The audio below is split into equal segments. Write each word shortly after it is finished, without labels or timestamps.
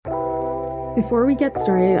Before we get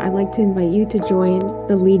started, I'd like to invite you to join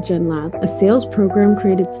the Lead Gen Lab, a sales program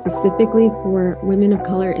created specifically for women of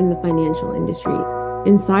color in the financial industry.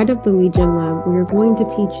 Inside of the Lead Gen Lab, we are going to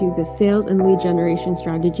teach you the sales and lead generation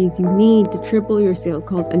strategies you need to triple your sales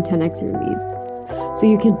calls and 10x your leads, so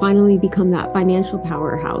you can finally become that financial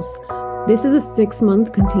powerhouse. This is a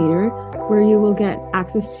 6-month container where you will get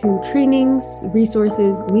access to trainings,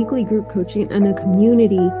 resources, weekly group coaching, and a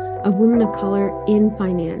community of women of color in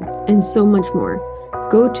finance, and so much more.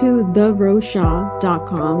 Go to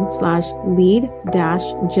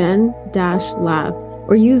theroshah.com/lead-gen-lab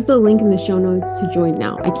or use the link in the show notes to join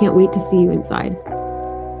now. I can't wait to see you inside.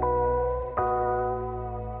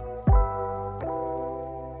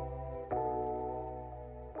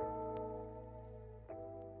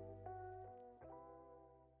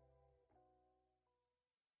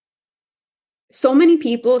 So many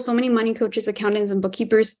people, so many money coaches, accountants, and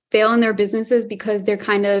bookkeepers fail in their businesses because they're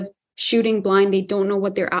kind of shooting blind. They don't know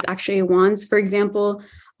what their actually wants. For example,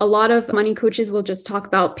 a lot of money coaches will just talk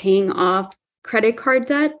about paying off credit card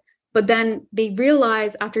debt, but then they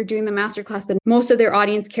realize after doing the masterclass that most of their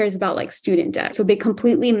audience cares about like student debt. So they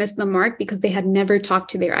completely missed the mark because they had never talked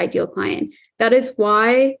to their ideal client. That is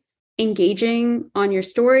why engaging on your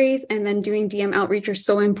stories and then doing DM outreach are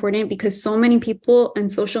so important, because so many people on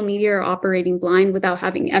social media are operating blind without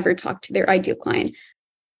having ever talked to their ideal client.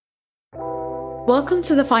 Welcome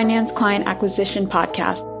to the Finance Client Acquisition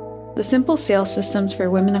Podcast, the simple sales systems for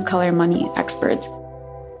women of color money experts.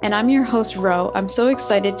 And I'm your host, Ro. I'm so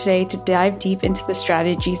excited today to dive deep into the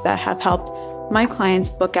strategies that have helped my clients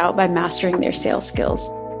book out by mastering their sales skills.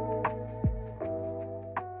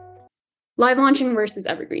 Live launching versus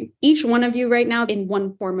evergreen. Each one of you right now in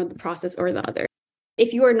one form of the process or the other.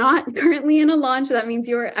 If you are not currently in a launch, that means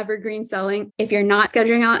you're evergreen selling. If you're not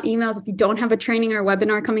scheduling out emails, if you don't have a training or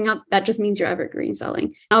webinar coming up, that just means you're evergreen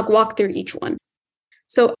selling. I'll walk through each one.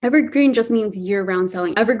 So evergreen just means year-round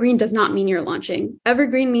selling. Evergreen does not mean you're launching.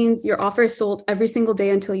 Evergreen means your offer is sold every single day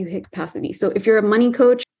until you hit capacity. So if you're a money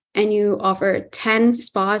coach and you offer 10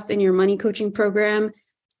 spots in your money coaching program,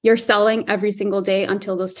 you're selling every single day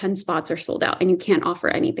until those 10 spots are sold out and you can't offer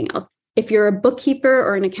anything else. If you're a bookkeeper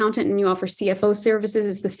or an accountant and you offer CFO services,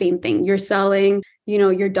 it's the same thing. You're selling,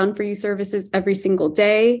 your done for you services every single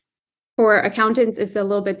day. For accountants, it's a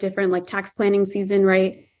little bit different, like tax planning season,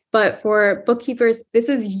 right? But for bookkeepers, this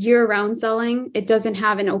is year-round selling. It doesn't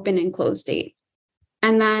have an open and close date.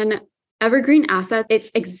 And then evergreen assets, it's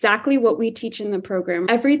exactly what we teach in the program.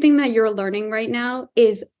 Everything that you're learning right now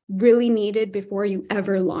is really needed before you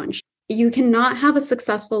ever launch. You cannot have a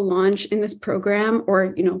successful launch in this program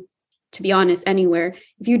or, to be honest, anywhere,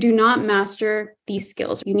 if you do not master these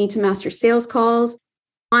skills. You need to master sales calls,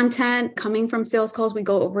 content coming from sales calls. We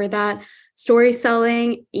go over that, story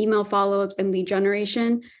selling, email follow-ups, and lead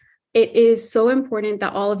generation. It is so important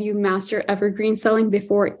that all of you master evergreen selling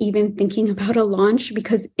before even thinking about a launch,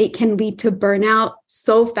 because it can lead to burnout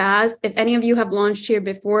so fast. If any of you have launched here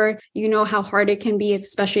before, you know how hard it can be,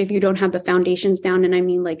 especially if you don't have the foundations down. And I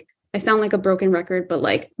mean, I sound like a broken record, but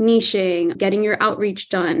niching, getting your outreach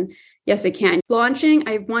done. Yes, it can. Launching,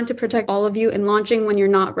 I want to protect all of you, and launching when you're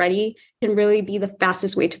not ready can really be the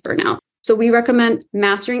fastest way to burn out. So we recommend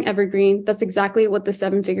mastering evergreen. That's exactly what the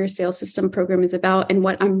 7-figure sales system program is about and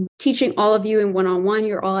what I'm teaching all of you in one-on-one.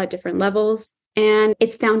 You're all at different levels, and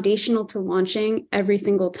it's foundational to launching every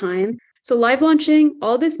single time. So live launching,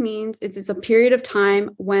 all this means is it's a period of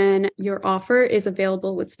time when your offer is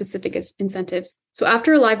available with specific incentives. So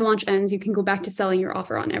after a live launch ends, you can go back to selling your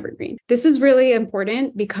offer on evergreen. This is really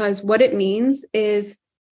important because what it means is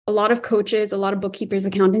a lot of coaches, a lot of bookkeepers,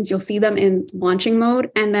 accountants, you'll see them in launching mode,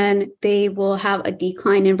 and then they will have a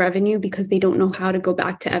decline in revenue because they don't know how to go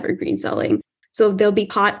back to evergreen selling. So they'll be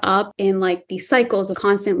caught up in these cycles of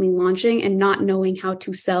constantly launching and not knowing how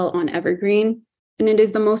to sell on evergreen. And it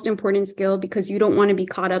is the most important skill because you don't want to be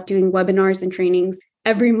caught up doing webinars and trainings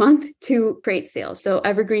every month to create sales. So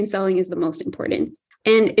evergreen selling is the most important.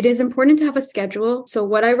 And it is important to have a schedule. So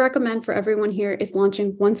what I recommend for everyone here is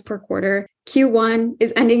launching once per quarter. Q1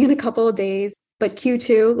 is ending in a couple of days, but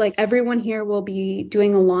Q2, everyone here will be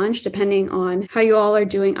doing a launch depending on how you all are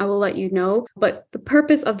doing. I will let you know. But the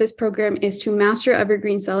purpose of this program is to master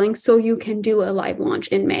evergreen selling so you can do a live launch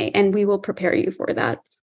in May, and we will prepare you for that.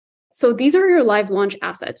 So these are your live launch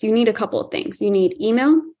assets. You need a couple of things. You need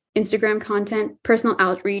email, Instagram content, personal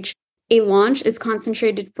outreach. A launch is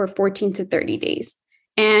concentrated for 14 to 30 days.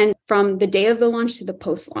 And from the day of the launch to the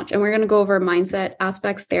post-launch. And we're going to go over mindset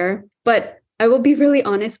aspects there. But I will be really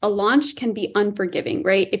honest, a launch can be unforgiving,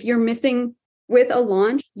 right? If you're missing with a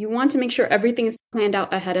launch, you want to make sure everything is planned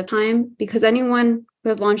out ahead of time, because anyone who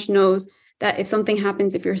has launched knows that if something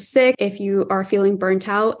happens, if you're sick, if you are feeling burnt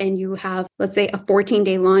out and you have, let's say, a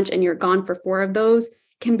 14-day launch and you're gone for 4 of those,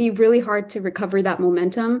 can be really hard to recover that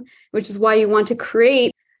momentum, which is why you want to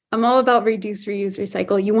create. I'm all about reduce, reuse,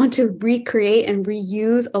 recycle. You want to recreate and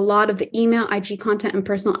reuse a lot of the email, IG content, and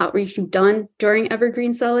personal outreach you've done during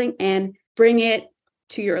evergreen selling and bring it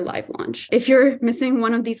to your live launch. If you're missing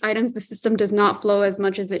one of these items, the system does not flow as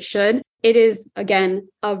much as it should. It is, again,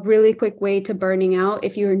 a really quick way to burning out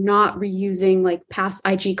if you're not reusing like past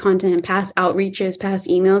IG content and past outreaches, past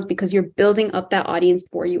emails, because you're building up that audience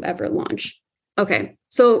before you ever launch. Okay,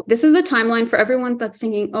 so this is the timeline for everyone that's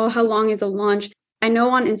thinking, oh, how long is a launch? I know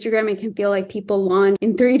on Instagram, it can feel like people launch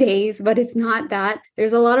in 3 days, but it's not that.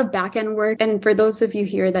 There's a lot of back-end work. And for those of you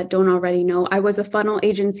here that don't already know, I was a funnel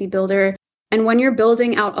agency builder. And when you're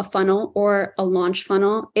building out a funnel or a launch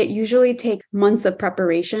funnel, it usually takes months of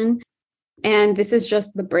preparation. And this is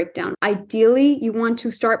just the breakdown. Ideally, you want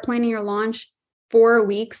to start planning your launch 4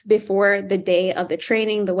 weeks before the day of the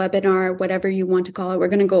training, the webinar, whatever you want to call it. We're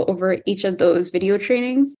going to go over each of those video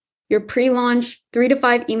trainings. Your pre-launch, 3 to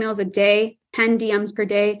 5 emails a day, 10 DMs per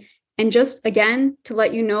day. And just again, to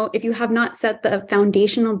let you know, if you have not set the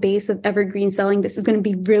foundational base of evergreen selling, this is going to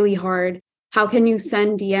be really hard. How can you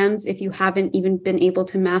send DMs if you haven't even been able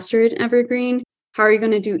to master it in evergreen? How are you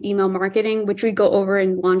going to do email marketing, which we go over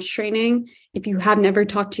in launch training, if you have never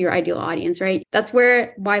talked to your ideal audience, right? That's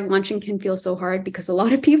why launching can feel so hard, because a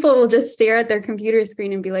lot of people will just stare at their computer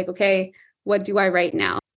screen and be like, okay, what do I write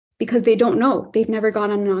now? Because they don't know. They've never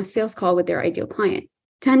gone on a sales call with their ideal client.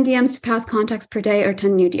 10 DMs to past contacts per day or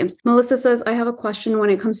 10 new DMs. Melissa says, I have a question when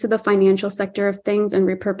it comes to the financial sector of things and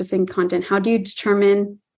repurposing content. How do you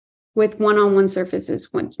determine with one-on-one services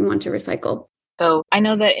what you want to recycle? So I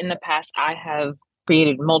know that in the past, I have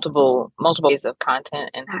created multiple ways of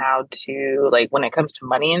content and how to, like, when it comes to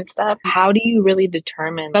money and stuff, how do you really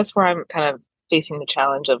determine? That's where I'm kind of facing the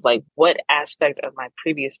challenge of like, what aspect of my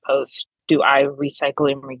previous post do I recycle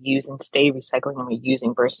and reuse and stay recycling and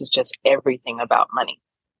reusing versus just everything about money?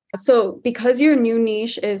 So because your new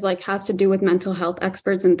niche is like has to do with mental health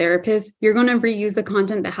experts and therapists, you're going to reuse the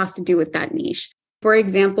content that has to do with that niche. For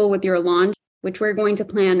example, with your launch, which we're going to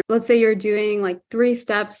plan, let's say you're doing like 3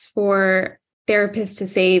 steps for therapists to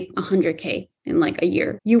save 100K in like a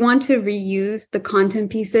year. You want to reuse the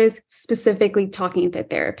content pieces specifically talking to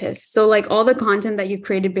therapists. So like all the content that you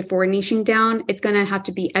created before niching down, it's going to have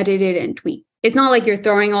to be edited and tweaked. It's not like you're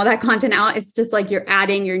throwing all that content out. It's just like you're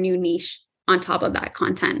adding your new niche on top of that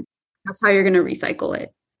content. That's how you're going to recycle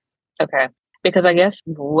it. Okay. Because I guess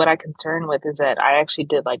what I'm concerned with is that I actually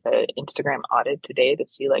did like the Instagram audit today to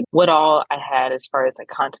see like what all I had as far as like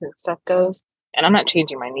content stuff goes. And I'm not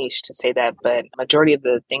changing my niche to say that, but majority of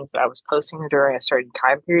the things that I was posting during a certain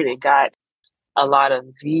time period, it got a lot of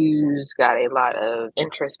views, got a lot of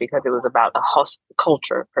interest because it was about the hustle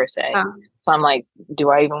culture per se. So I'm like,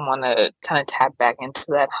 do I even want to kind of tap back into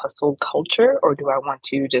that hustle culture, or do I want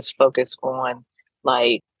to just focus on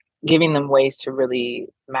like giving them ways to really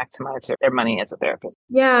maximize their money as a therapist?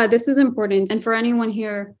 Yeah, this is important. And for anyone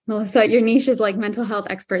here, Melissa, your niche is like mental health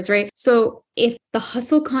experts, right? So if the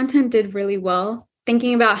hustle content did really well,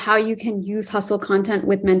 thinking about how you can use hustle content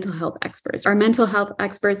with mental health experts. Our mental health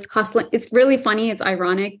experts hustling. It's really funny. It's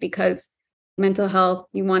ironic because mental health,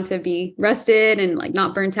 you want to be rested and like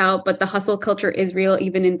not burnt out, but the hustle culture is real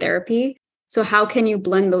even in therapy. So how can you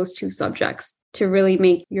blend those two subjects to really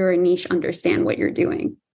make your niche understand what you're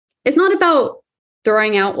doing? It's not about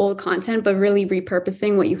throwing out old content, but really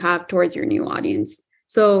repurposing what you have towards your new audience.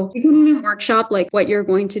 So you can workshop like what you're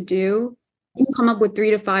going to do. You can come up with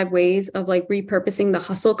 3 to 5 ways of like repurposing the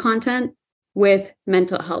hustle content with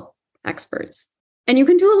mental health experts. And you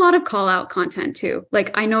can do a lot of call out content too.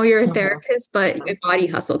 Like I know you're a therapist, but you embody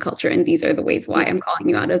hustle culture. And these are the ways why I'm calling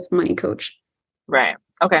you out as money coach. Right.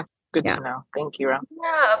 Okay. Good to know. Thank you, Ro.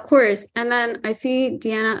 Yeah, of course. And then I see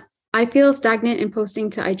Deanna, I feel stagnant in posting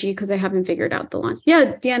to IG because I haven't figured out the launch.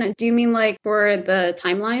 Yeah, Deanna, do you mean like for the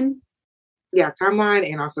timeline? Yeah, timeline,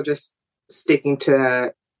 and also just sticking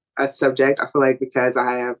to a subject. I feel like because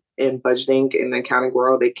I have in budgeting in the accounting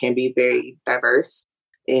world, it can be very diverse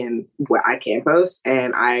in what I can post.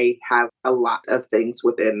 And I have a lot of things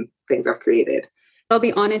within things I've created. I'll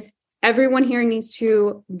be honest. Everyone here needs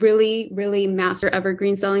to really, really master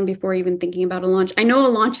evergreen selling before even thinking about a launch. I know a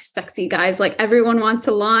launch is sexy, guys. Like everyone wants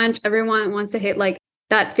to launch. Everyone wants to hit like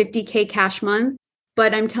that 50K cash month.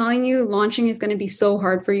 But I'm telling you, launching is going to be so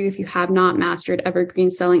hard for you if you have not mastered evergreen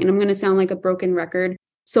selling. And I'm going to sound like a broken record.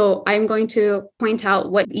 So I'm going to point out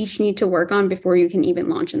what each need to work on before you can even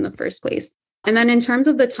launch in the first place. And then in terms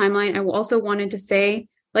of the timeline, I also wanted to say,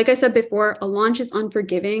 like I said before, a launch is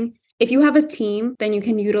unforgiving. If you have a team, then you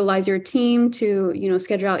can utilize your team to,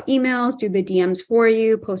 schedule out emails, do the DMs for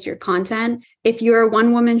you, post your content. If you're a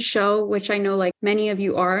one-woman show, which I know like many of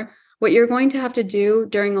you are, what you're going to have to do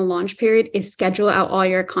during a launch period is schedule out all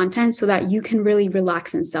your content so that you can really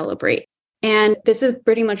relax and celebrate. And this is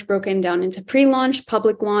pretty much broken down into pre-launch,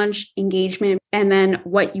 public launch, engagement, and then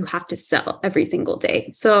what you have to sell every single day.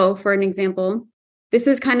 So for an example, this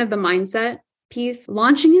is kind of the mindset piece.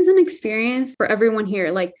 Launching is an experience for everyone here.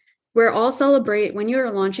 Like we're all when you're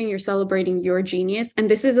launching, you're celebrating your genius. And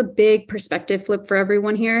this is a big perspective flip for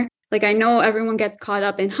everyone here. Like I know everyone gets caught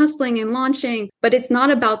up in hustling and launching, but it's not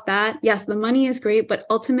about that. Yes, the money is great, but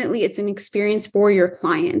ultimately it's an experience for your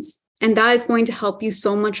clients. And that is going to help you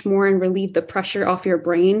so much more and relieve the pressure off your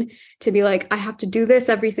brain to be like, I have to do this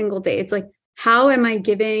every single day. It's like, how am I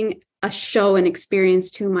giving a show and experience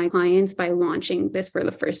to my clients by launching this for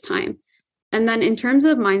the first time? And then in terms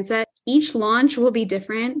of mindset, each launch will be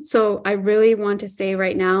different. So I really want to say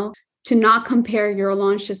right now to not compare your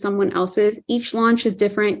launch to someone else's. Each launch is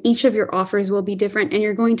different. Each of your offers will be different, and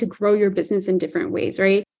you're going to grow your business in different ways,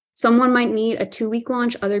 right? Someone might need a 2-week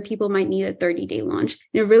launch. Other people might need a 30-day launch.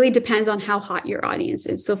 And it really depends on how hot your audience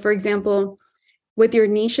is. So for example, with your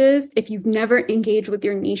niches, if you've never engaged with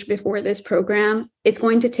your niche before this program, it's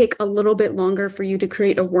going to take a little bit longer for you to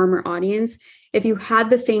create a warmer audience. If you had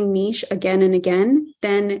the same niche again and again,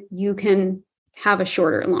 then you can have a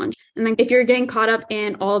shorter launch. And then if you're getting caught up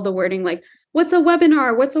in all the wording, like what's a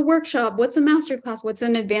webinar, what's a workshop, what's a masterclass, what's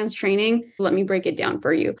an advanced training, let me break it down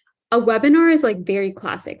for you. A webinar is like very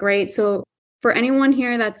classic, right? So for anyone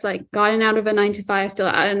here that's like gotten out of a 9-to-5, still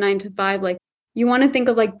at a 9-to-5, like you want to think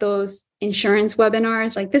of like those insurance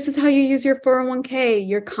webinars, like this is how you use your 401k.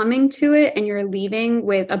 You're coming to it and you're leaving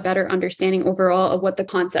with a better understanding overall of what the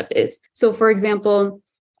concept is. So for example,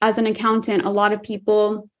 as an accountant, a lot of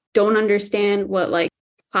people don't understand what like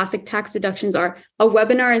classic tax deductions are. A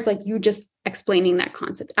webinar is like you just explaining that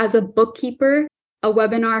concept. As a bookkeeper, a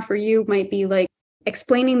webinar for you might be like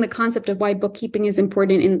explaining the concept of why bookkeeping is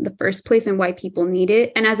important in the first place and why people need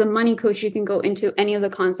it. And as a money coach, you can go into any of the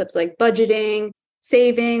concepts like budgeting,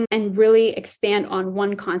 saving, and really expand on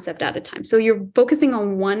one concept at a time. So you're focusing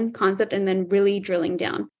on one concept and then really drilling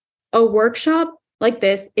down. A workshop like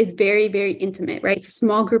this is very, very intimate, right? It's a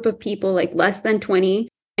small group of people, like less than 20,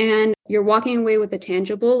 and you're walking away with a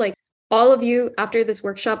tangible, like all of you after this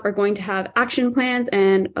workshop are going to have action plans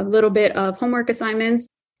and a little bit of homework assignments.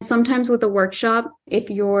 Sometimes with a workshop, if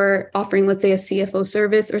you're offering, let's say, a CFO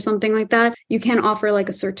service or something like that, you can offer like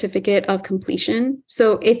a certificate of completion.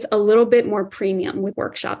 So it's a little bit more premium with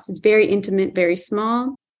workshops. It's very intimate, very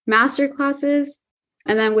small. Masterclasses.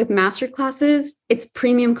 And then with masterclasses, it's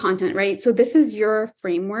premium content, right? So this is your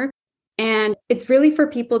framework. And it's really for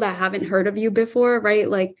people that haven't heard of you before, right?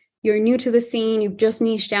 Like you're new to the scene, you've just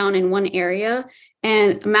niched down in one area.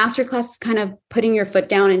 And a masterclass is kind of putting your foot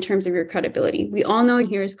down in terms of your credibility. We all know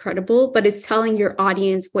here is credible, but it's telling your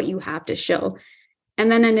audience what you have to show.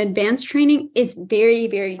 And then an advanced training is very,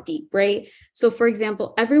 very deep, right? So for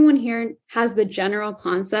example, everyone here has the general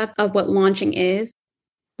concept of what launching is.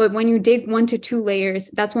 But when you dig 1 to 2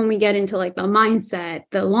 layers, that's when we get into like the mindset,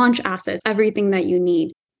 the launch assets, everything that you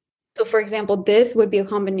need. So for example, this would be a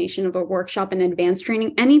combination of a workshop and advanced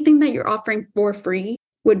training. Anything that you're offering for free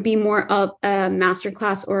would be more of a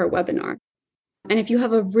masterclass or a webinar. And if you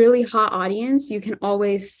have a really hot audience, you can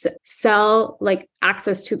always sell like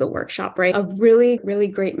access to the workshop, right? A really, really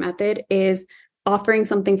great method is offering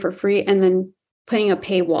something for free and then putting a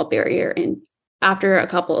paywall barrier in after a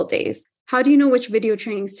couple of days. How do you know which video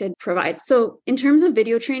trainings to provide? So in terms of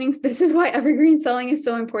video trainings, this is why evergreen selling is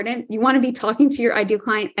so important. You want to be talking to your ideal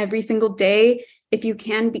client every single day if you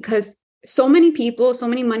can, because so many people, so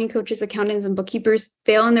many money coaches, accountants, and bookkeepers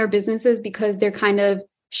fail in their businesses because they're kind of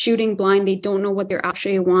shooting blind. They don't know what their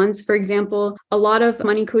actually wants. For example, a lot of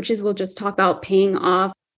money coaches will just talk about paying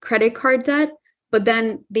off credit card debt, but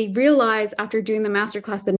then they realize after doing the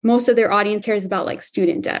masterclass that most of their audience cares about like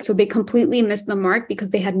student debt. So they completely missed the mark because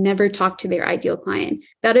they had never talked to their ideal client.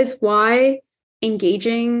 That is why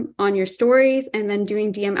engaging on your stories and then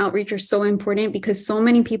doing DM outreach are so important, because so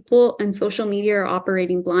many people on social media are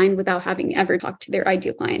operating blind without having ever talked to their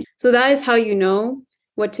ideal client. So that is how you know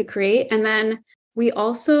what to create. And then we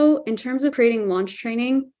also, in terms of creating launch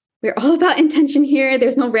training, we're all about intention here.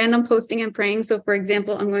 There's no random posting and praying. So for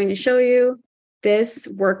example, I'm going to show you this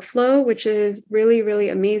workflow, which is really, really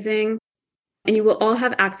amazing. And you will all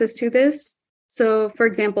have access to this. So for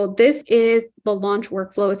example, this is the launch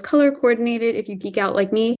workflow. It's color coordinated if you geek out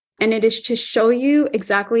like me, and it is to show you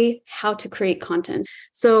exactly how to create content.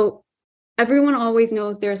 So everyone always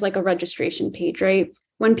knows there's like a registration page, right?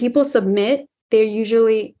 When people submit, they're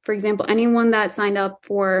usually, for example, anyone that signed up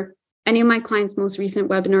for any of my clients' most recent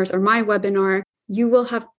webinars or my webinar, you will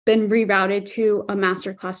have been rerouted to a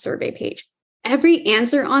masterclass survey page. Every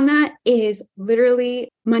answer on that is literally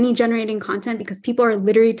money generating content because people are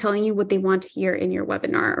literally telling you what they want to hear in your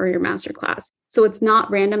webinar or your masterclass. So it's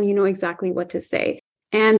not random. You know exactly what to say.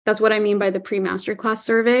 And that's what I mean by the pre-masterclass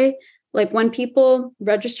survey. Like when people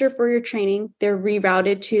register for your training, they're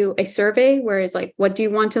rerouted to a survey where it's like, what do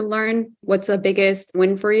you want to learn? What's the biggest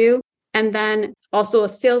win for you? And then also a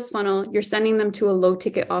sales funnel, you're sending them to a low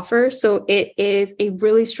ticket offer. So it is a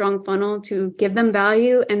really strong funnel to give them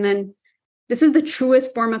value. And then this is the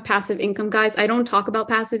truest form of passive income, guys. I don't talk about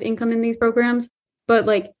passive income in these programs, but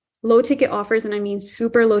like low ticket offers, and I mean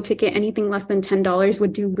super low ticket, anything less than $10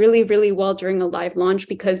 would do really, really well during a live launch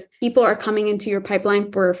because people are coming into your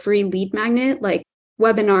pipeline for a free lead magnet, like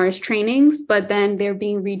webinars, trainings, but then they're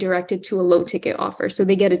being redirected to a low ticket offer. So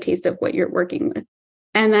they get a taste of what you're working with.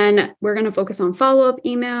 And then we're going to focus on follow-up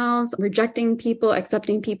emails, rejecting people,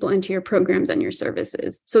 accepting people into your programs and your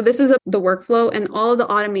services. So this is the workflow, and all of the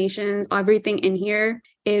automations, everything in here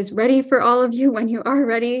is ready for all of you when you are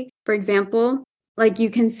ready. For example, like you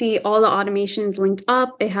can see all the automations linked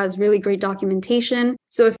up. It has really great documentation.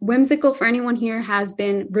 So if Whimsical for anyone here has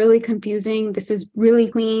been really confusing, this is really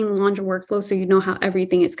clean launch workflow so you know how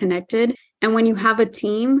everything is connected. And when you have a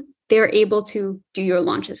team, they're able to do your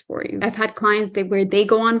launches for you. I've had clients where they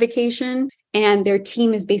go on vacation and their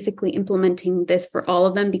team is basically implementing this for all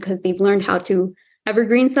of them because they've learned how to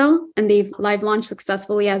evergreen sell and they've live launched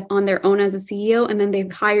successfully as on their own as a CEO, and then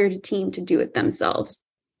they've hired a team to do it themselves.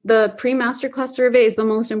 The pre-masterclass survey is the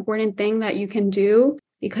most important thing that you can do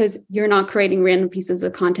because you're not creating random pieces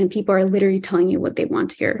of content. People are literally telling you what they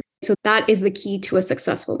want to hear. So that is the key to a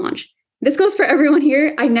successful launch. This goes for everyone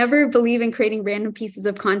here. I never believe in creating random pieces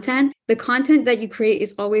of content. The content that you create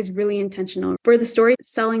is always really intentional. For the story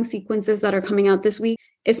selling sequences that are coming out this week,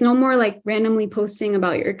 it's no more like randomly posting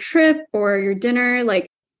about your trip or your dinner. Like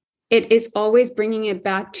it is always bringing it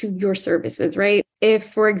back to your services, right?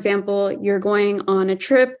 If, for example, you're going on a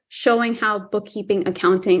trip, showing how bookkeeping,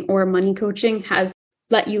 accounting, or money coaching has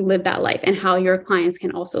let you live that life and how your clients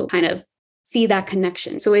can also kind of see that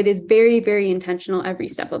connection. So it is very, very intentional every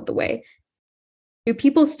step of the way. Do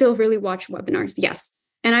people still really watch webinars? Yes.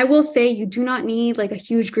 And I will say you do not need like a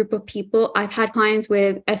huge group of people. I've had clients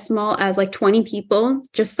with as small as like 20 people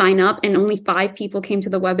just sign up and only 5 people came to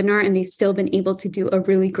the webinar and they've still been able to do a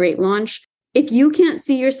really great launch. If you can't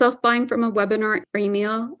see yourself buying from a webinar or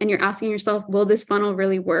email and you're asking yourself, will this funnel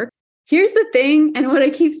really work? Here's the thing, and what I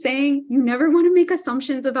keep saying, you never want to make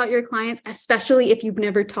assumptions about your clients, especially if you've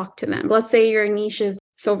never talked to them. Let's say your niche is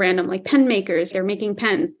so random, like pen makers, they're making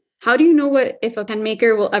pens. How do you know if a pen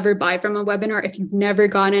maker will ever buy from a webinar if you've never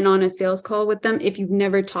gotten on a sales call with them, if you've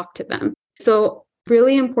never talked to them? So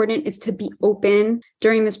really important is to be open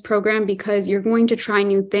during this program because you're going to try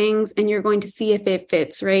new things and you're going to see if it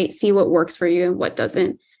fits, right? See what works for you and what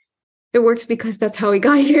doesn't. It works because that's how we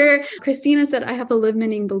got here. Christina said, I have a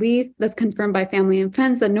limiting belief that's confirmed by family and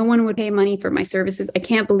friends that no one would pay money for my services. I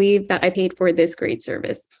can't believe that I paid for this great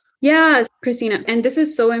service. Yes, Christina. And this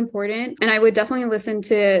is so important. And I would definitely listen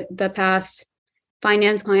to the past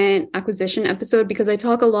finance client acquisition episode because I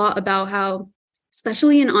talk a lot about how,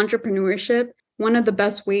 especially in entrepreneurship, one of the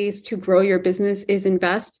best ways to grow your business is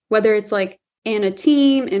invest, whether it's like in a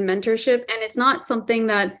team, in mentorship. And it's not something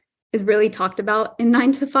that is really talked about in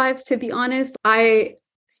 9-to-5s, to be honest. I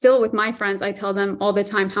still, with my friends, I tell them all the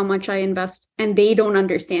time how much I invest and they don't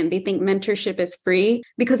understand. They think mentorship is free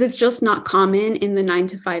because it's just not common in the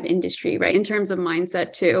 9-to-5 industry, right? In terms of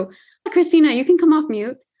mindset too. Christina, you can come off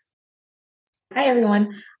mute. Hi,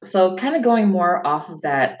 everyone. So kind of going more off of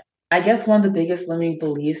that, I guess one of the biggest limiting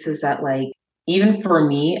beliefs is that like, even for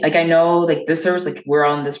me, like I know like this service, like we're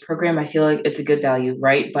on this program, I feel like it's a good value,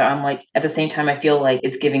 right? But I'm like, at the same time, I feel like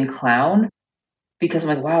it's giving clown because I'm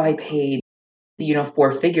like, wow, I paid,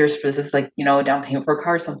 4 figures for this. It's like, a down payment for a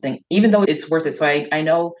car or something, even though it's worth it. So I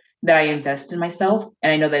know that I invest in myself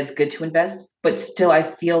and I know that it's good to invest, but still I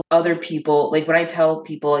feel other people, like when I tell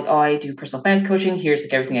people like, oh, I do personal finance coaching, here's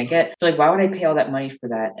like everything I get. So like, why would I pay all that money for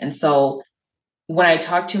that? And so when I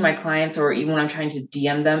talk to my clients or even when I'm trying to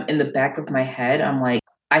DM them, in the back of my head, I'm like,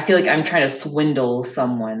 I feel like I'm trying to swindle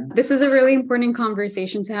someone. This is a really important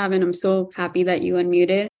conversation to have. And I'm so happy that you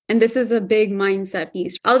unmuted. And this is a big mindset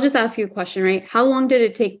piece. I'll just ask you a question, right? How long did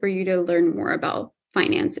it take for you to learn more about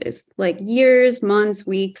finances? Like years, months,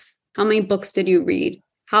 weeks? How many books did you read?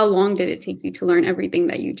 How long did it take you to learn everything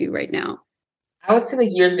that you do right now? I would say like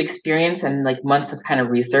years of experience and like months of kind of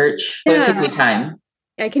research. So It took me time.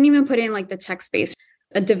 I can even put in like the tech space.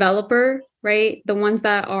 A developer right? The ones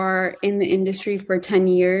that are in the industry for 10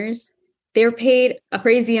 years, they're paid a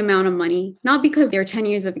crazy amount of money, not because they're 10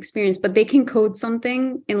 years of experience, but they can code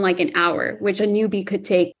something in like an hour, which a newbie could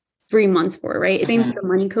take 3 months for, right? Same with the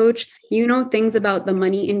money coach. You know things about the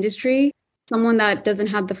money industry. Someone that doesn't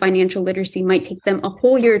have the financial literacy might take them a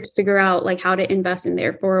whole year to figure out like how to invest in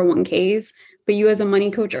their 401ks. But you as a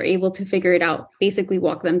money coach are able to figure it out, basically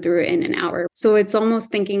walk them through it in an hour. So it's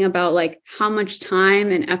almost thinking about like how much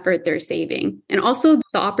time and effort they're saving. And also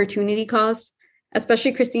the opportunity cost,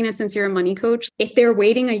 especially Christina, since you're a money coach, if they're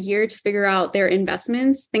waiting a year to figure out their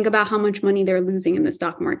investments, think about how much money they're losing in the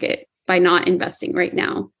stock market by not investing right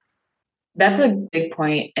now. That's a big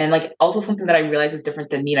point. And like also something that I realize is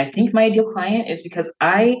different than me. And I think my ideal client is because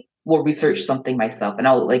I will research something myself and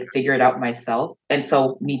I'll like figure it out myself. And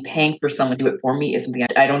so me paying for someone to do it for me is something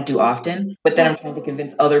I don't do often. But then I'm trying to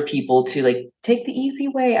convince other people to like take the easy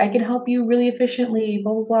way. I can help you really efficiently,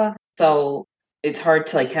 blah, blah, blah. So it's hard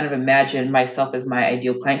to like kind of imagine myself as my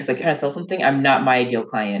ideal client because I kind of sell something. I'm not my ideal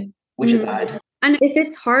client, which is odd. And if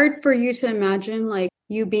it's hard for you to imagine like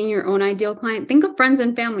you being your own ideal client, think of friends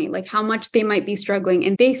and family, like how much they might be struggling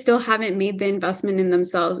and they still haven't made the investment in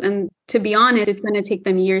themselves. And to be honest, it's going to take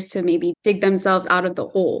them years to maybe dig themselves out of the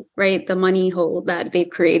hole, right? The money hole that they've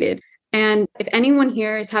created. And if anyone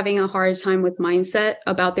here is having a hard time with mindset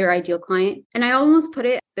about their ideal client, and I almost put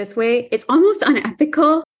it this way, it's almost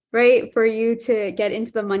unethical, right? For you to get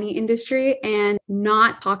into the money industry and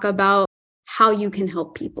not talk about how you can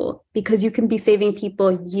help people, because you can be saving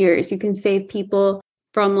people years. You can save people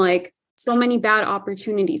from like so many bad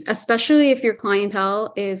opportunities, especially if your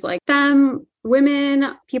clientele is like them,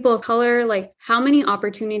 women, people of color. Like how many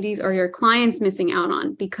opportunities are your clients missing out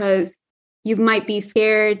on because you might be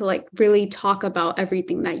scared to like really talk about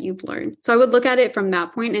everything that you've learned? So I would look at it from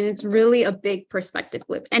that point, and it's really a big perspective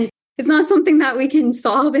flip. And it's not something that we can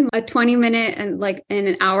solve in a 20-minute and like in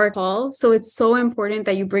an hour call. So it's so important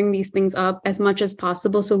that you bring these things up as much as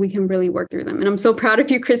possible so we can really work through them. And I'm so proud of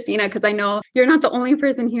you, Christina, because I know you're not the only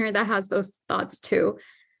person here that has those thoughts too.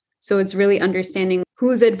 So it's really understanding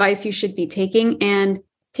whose advice you should be taking and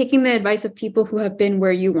taking the advice of people who have been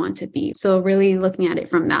where you want to be. So really looking at it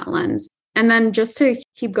from that lens. And then just to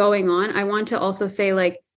keep going on, I want to also say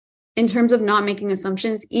like, in terms of not making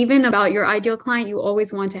assumptions, even about your ideal client, you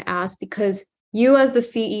always want to ask, because you as the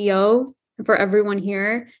CEO, for everyone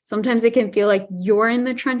here, sometimes it can feel like you're in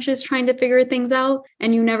the trenches trying to figure things out,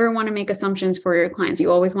 and you never want to make assumptions for your clients.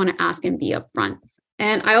 You always want to ask and be upfront.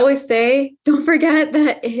 And I always say, don't forget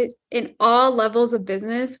that in all levels of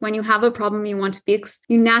business, when you have a problem you want to fix,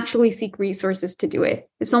 you naturally seek resources to do it.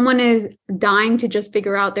 If someone is dying to just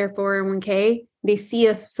figure out their 401k, they see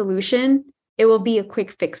a solution, it will be a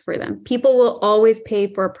quick fix for them. People will always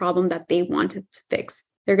pay for a problem that they want to fix.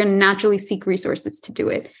 They're going to naturally seek resources to do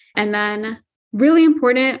it. And then really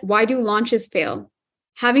important, why do launches fail?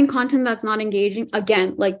 Having content that's not engaging,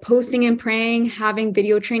 again, like posting and praying, having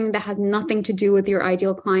video training that has nothing to do with your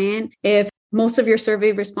ideal client. If most of your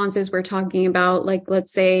survey responses we're talking about, like,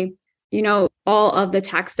 let's say, you know, all of the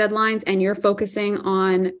tax deadlines and you're focusing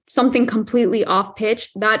on something completely off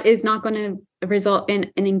pitch, that is not going to result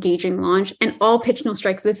in an engaging launch. And all pitch no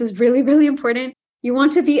strikes. This is really, really important. You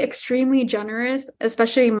want to be extremely generous,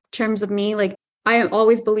 especially in terms of me. Like I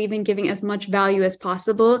always believe in giving as much value as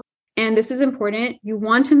possible. And this is important. You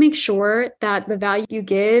want to make sure that the value you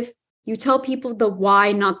give, you tell people the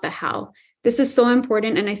why, not the how. This is so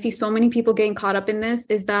important. And I see so many people getting caught up in this,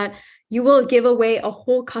 is that you will give away a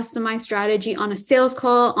whole customized strategy on a sales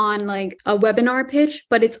call, on like a webinar pitch,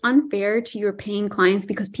 but it's unfair to your paying clients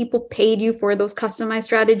because people paid you for those customized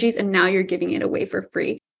strategies and now you're giving it away for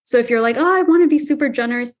free. So if you're like, oh, I want to be super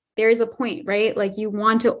generous, there's a point, right? Like you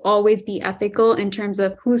want to always be ethical in terms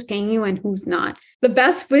of who's paying you and who's not. The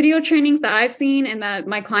best video trainings that I've seen and that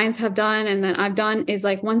my clients have done and that I've done is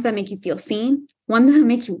like ones that make you feel seen, one that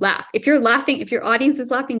make you laugh. If you're laughing, if your audience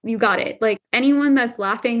is laughing, you got it. Like anyone that's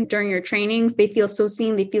laughing during your trainings, they feel so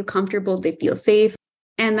seen, they feel comfortable, they feel safe.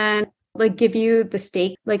 And then like give you the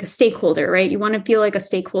stake, like a stakeholder, right? You want to feel like a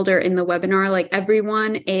stakeholder in the webinar, like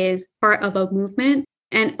everyone is part of a movement.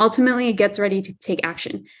 And ultimately, it gets ready to take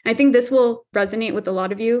action. I think this will resonate with a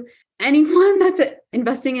lot of you. Anyone that's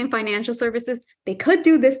investing in financial services, they could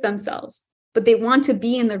do this themselves, but they want to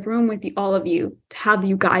be in the room with all of you to have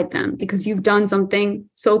you guide them because you've done something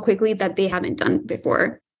so quickly that they haven't done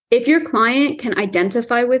before. If your client can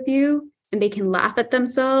identify with you and they can laugh at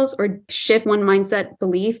themselves or shift one mindset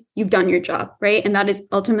belief, you've done your job, right? And that is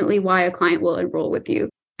ultimately why a client will enroll with you.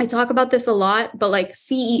 I talk about this a lot, but like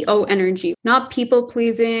CEO energy, not people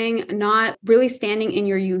pleasing, not really standing in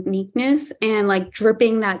your uniqueness and like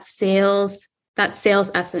dripping that sales that sales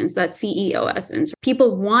essence, that CEO essence.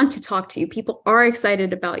 People want to talk to you. People are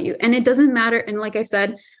excited about you. And it doesn't matter. And like I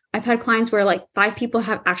said, I've had clients where like 5 people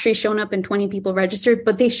have actually shown up and 20 people registered,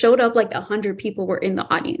 but they showed up like 100 people were in the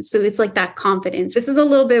audience. So it's like that confidence. This is a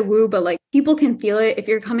little bit woo, but like people can feel it. If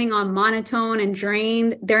you're coming on monotone and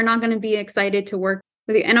drained, they're not going to be excited to work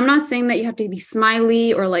with you. And I'm not saying that you have to be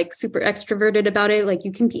smiley or like super extroverted about it. Like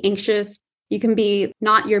you can be anxious, you can be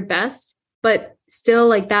not your best, but still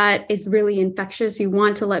like that is really infectious. You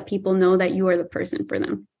want to let people know that you are the person for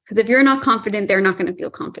them. Because if you're not confident, they're not going to feel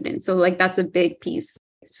confident. So like that's a big piece.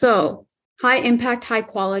 So high impact, high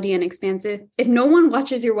quality, and expansive. If no one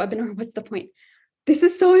watches your webinar, what's the point? This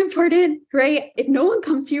is so important, right? If no one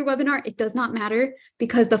comes to your webinar, it does not matter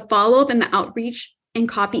because the follow-up and the outreach and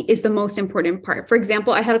copy is the most important part. For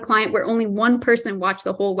example, I had a client where only one person watched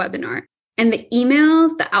the whole webinar and the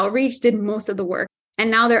emails, the outreach did most of the work.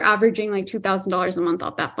 And now they're averaging like $2,000 a month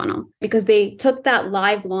off that funnel because they took that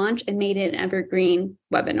live launch and made it an evergreen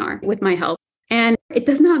webinar with my help. And it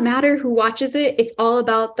does not matter who watches it. It's all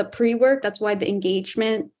about the pre-work. That's why the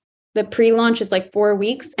engagement, the pre-launch is like 4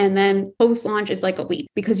 weeks. And then post-launch is like a week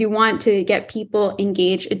because you want to get people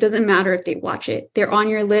engaged. It doesn't matter if they watch it. They're on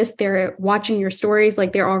your list. They're watching your stories.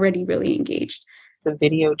 Like they're already really engaged. The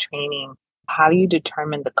video training, how do you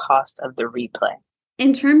determine the cost of the replay?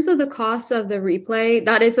 In terms of the cost of the replay,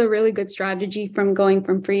 that is a really good strategy from going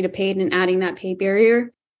from free to paid and adding that pay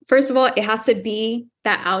barrier. First of all, it has to be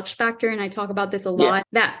that ouch factor. And I talk about this a lot,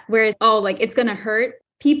 that whereas, like it's going to hurt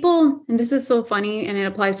people. And this is so funny. And it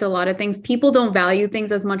applies to a lot of things. People don't value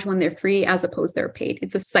things as much when they're free as opposed to they're paid.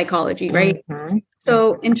 It's a psychology, right? Mm-hmm.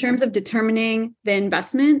 So in terms of determining the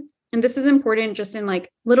investment, and this is important just in like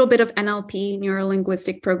a little bit of NLP,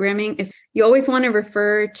 neuro-linguistic programming, is you always want to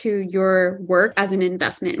refer to your work as an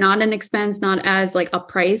investment, not an expense, not as like a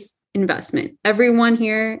price investment. Everyone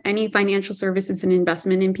here, any financial service is an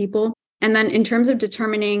investment in people. And then in terms of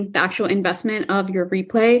determining the actual investment of your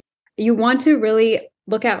replay, you want to really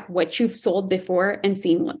look at what you've sold before and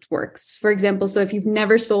seeing what works. For example, so if you've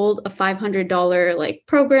never sold a $500 like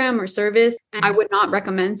program or service, I would not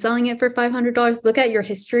recommend selling it for $500. Look at your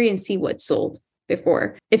history and see what's sold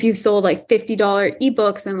before. If you've sold like $50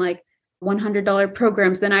 ebooks and like $100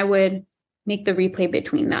 programs, then I would make the replay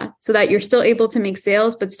between that so that you're still able to make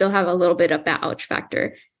sales, but still have a little bit of that ouch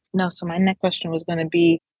factor. No, so my next question was going to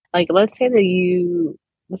be like, let's say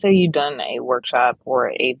you've done a workshop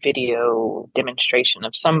or a video demonstration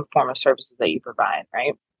of some form of services that you provide,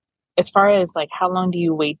 right? As far as like, how long do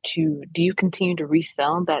you continue to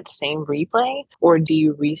resell that same replay, or do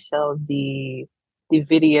you resell the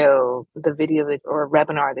video or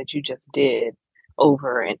webinar that you just did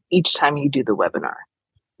over and each time you do the webinar?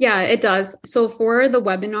 Yeah, it does. So for the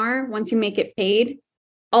webinar, once you make it paid,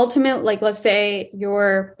 ultimate, like let's say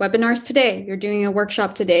your webinars today, you're doing a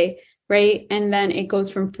workshop today, right? And then it goes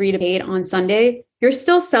from free to paid on Sunday. You're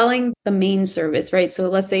still selling the main service, right? So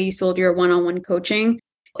let's say you sold your one-on-one coaching.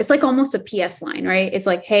 It's like almost a PS line, right? It's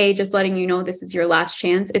like, hey, just letting you know this is your last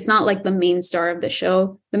chance. It's not like the main star of the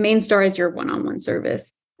show. The main star is your one-on-one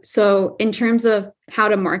service. So in terms of how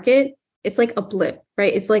to market, it's like a blip,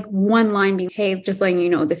 right? It's like one line being, hey, just letting you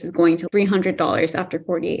know this is going to $300 after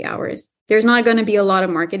 48 hours. There's not going to be a lot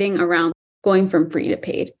of marketing around going from free to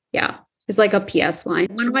paid. Yeah. It's like a PS line.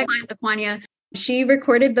 One of my clients, Aquania, she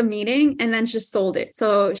recorded the meeting and then just sold it.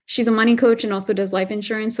 So she's a money coach and also does life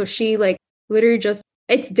insurance. So she like literally just,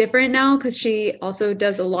 it's different now because she also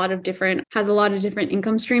has a lot of different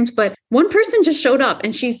income streams. But one person just showed up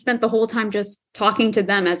and she spent the whole time just talking to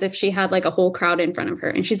them as if she had like a whole crowd in front of her.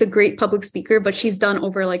 And she's a great public speaker, but she's done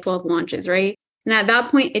over like 12 launches, right? And at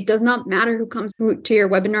that point, it does not matter who comes to your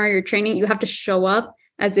webinar, your training. You have to show up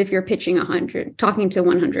as if you're pitching talking to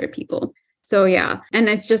 100 people. So yeah. And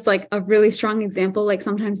it's just like a really strong example. Like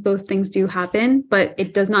sometimes those things do happen, but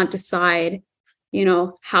it does not decide,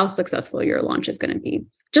 how successful your launch is going to be.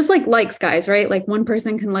 Just like likes, guys, right? Like one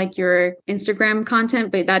person can like your Instagram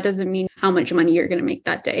content, but that doesn't mean how much money you're going to make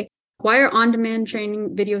that day. Why are on-demand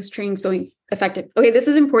videos training so effective? Okay, this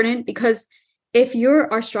is important because if you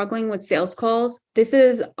are struggling with sales calls, this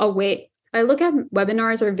is a way. I look at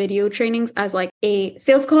webinars or video trainings as like a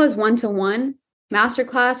sales call is one-to-one,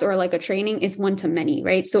 masterclass or like a training is one-to-many,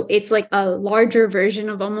 right? So it's like a larger version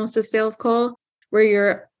of almost a sales call where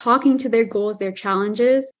you're talking to their goals, their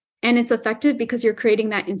challenges, and it's effective because you're creating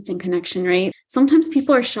that instant connection, right? Sometimes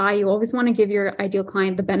people are shy. You always want to give your ideal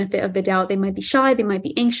client the benefit of the doubt. They might be shy. They might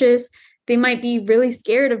be anxious. They might be really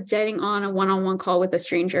scared of getting on a one-on-one call with a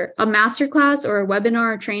stranger. A masterclass or a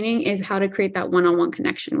webinar or training is how to create that one-on-one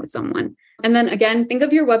connection with someone. And then again, think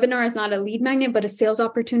of your webinar as not a lead magnet, but a sales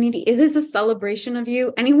opportunity. It is a celebration of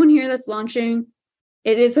you. Anyone here that's launching,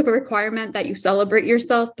 it is a requirement that you celebrate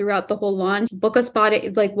yourself throughout the whole launch. Book a spot,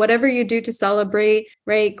 like whatever you do to celebrate,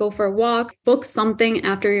 right? Go for a walk, book something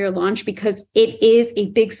after your launch, because it is a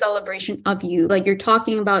big celebration of you. Like you're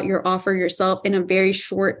talking about your offer yourself in a very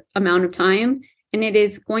short amount of time. And it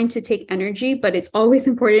is going to take energy, but it's always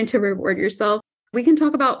important to reward yourself. We can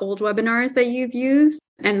talk about old webinars that you've used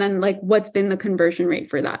and then like what's been the conversion rate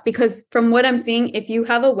for that. Because from what I'm seeing, if you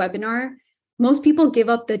have a webinar, most people give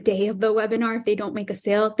up the day of the webinar if they don't make a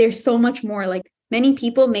sale. There's so much more. Like many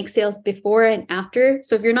people make sales before and after.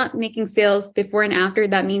 So if you're not making sales before and after,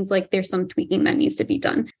 that means like there's some tweaking that needs to be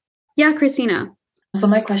done. Yeah, Christina. So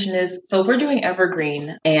my question is, so if we're doing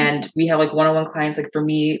Evergreen and we have like one-on-one clients, like for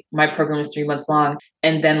me, my program is 3 months long.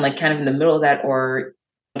 And then like kind of in the middle of that or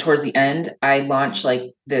towards the end, I launch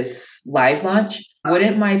like this live launch.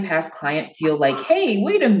 Wouldn't my past client feel like, hey,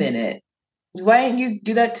 wait a minute, why didn't you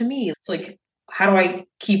do that to me? It's like, how do I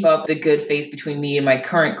keep up the good faith between me and my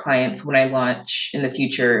current clients when I launch in the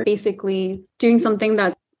future? Basically doing something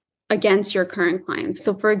that's against your current clients.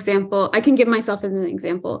 So for example, I can give myself as an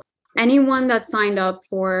example. Anyone that signed up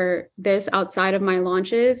for this outside of my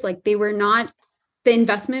launches, like they were not, the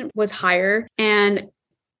investment was higher and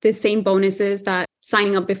the same bonuses that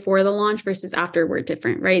signing up before the launch versus after were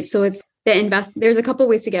different, right? So it's there's a couple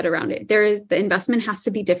ways to get around it. The investment has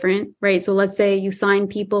to be different, right? So let's say you sign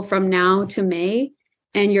people from now to May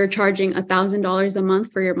and you're charging $1,000 a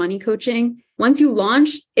month for your money coaching. Once you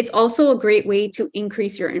launch, it's also a great way to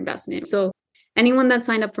increase your investment. So anyone that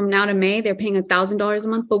signed up from now to May, they're paying $1,000 a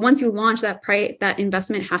month. But once you launch, that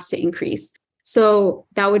investment has to increase. So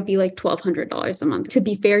that would be like $1,200 a month to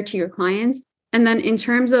be fair to your clients. And then in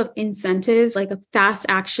terms of incentives, like a fast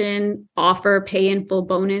action offer, pay in full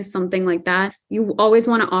bonus, something like that, you always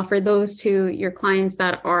want to offer those to your clients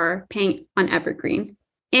that are paying on Evergreen.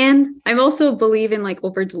 And I also believe in like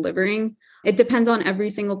over delivering. It depends on every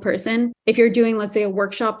single person. If you're doing, let's say, a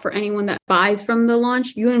workshop for anyone that buys from the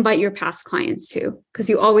launch, you invite your past clients too, because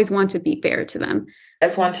you always want to be fair to them. I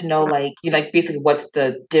just want to know, like, basically what's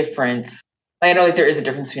the difference? I know like there is a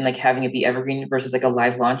difference between like having it be Evergreen versus like a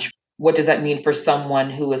live launch. What does that mean for someone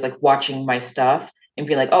who is like watching my stuff and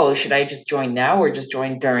be like, oh, should I just join now or just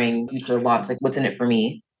join during future launch? Like, what's in it for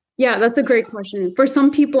me? Yeah, that's a great question. For some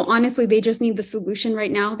people, honestly, they just need the solution right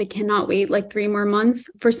now. They cannot wait like 3 more months.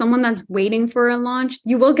 For someone that's waiting for a launch,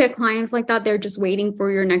 you will get clients like that. They're just waiting for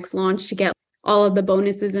your next launch to get all of the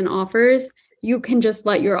bonuses and offers. You can just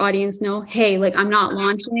let your audience know, hey, like I'm not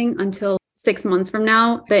launching until 6 months from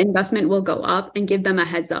now. The investment will go up, and give them a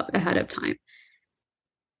heads up ahead of time.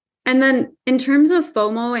 And then in terms of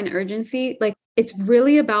FOMO and urgency, like it's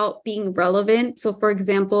really about being relevant. So for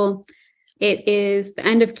example, it is the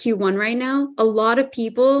end of Q1 right now. A lot of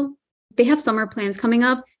people, they have summer plans coming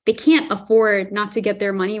up. They can't afford not to get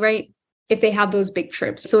their money right if they have those big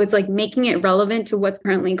trips. So it's like making it relevant to what's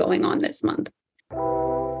currently going on this month.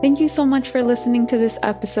 Thank you so much for listening to this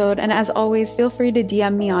episode. And as always, feel free to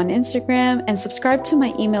DM me on Instagram and subscribe to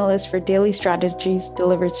my email list for daily strategies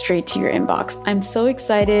delivered straight to your inbox. I'm so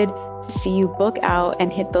excited to see you book out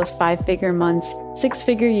and hit those 5-figure months,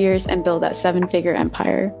 6-figure years, and build that 7-figure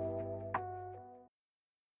empire.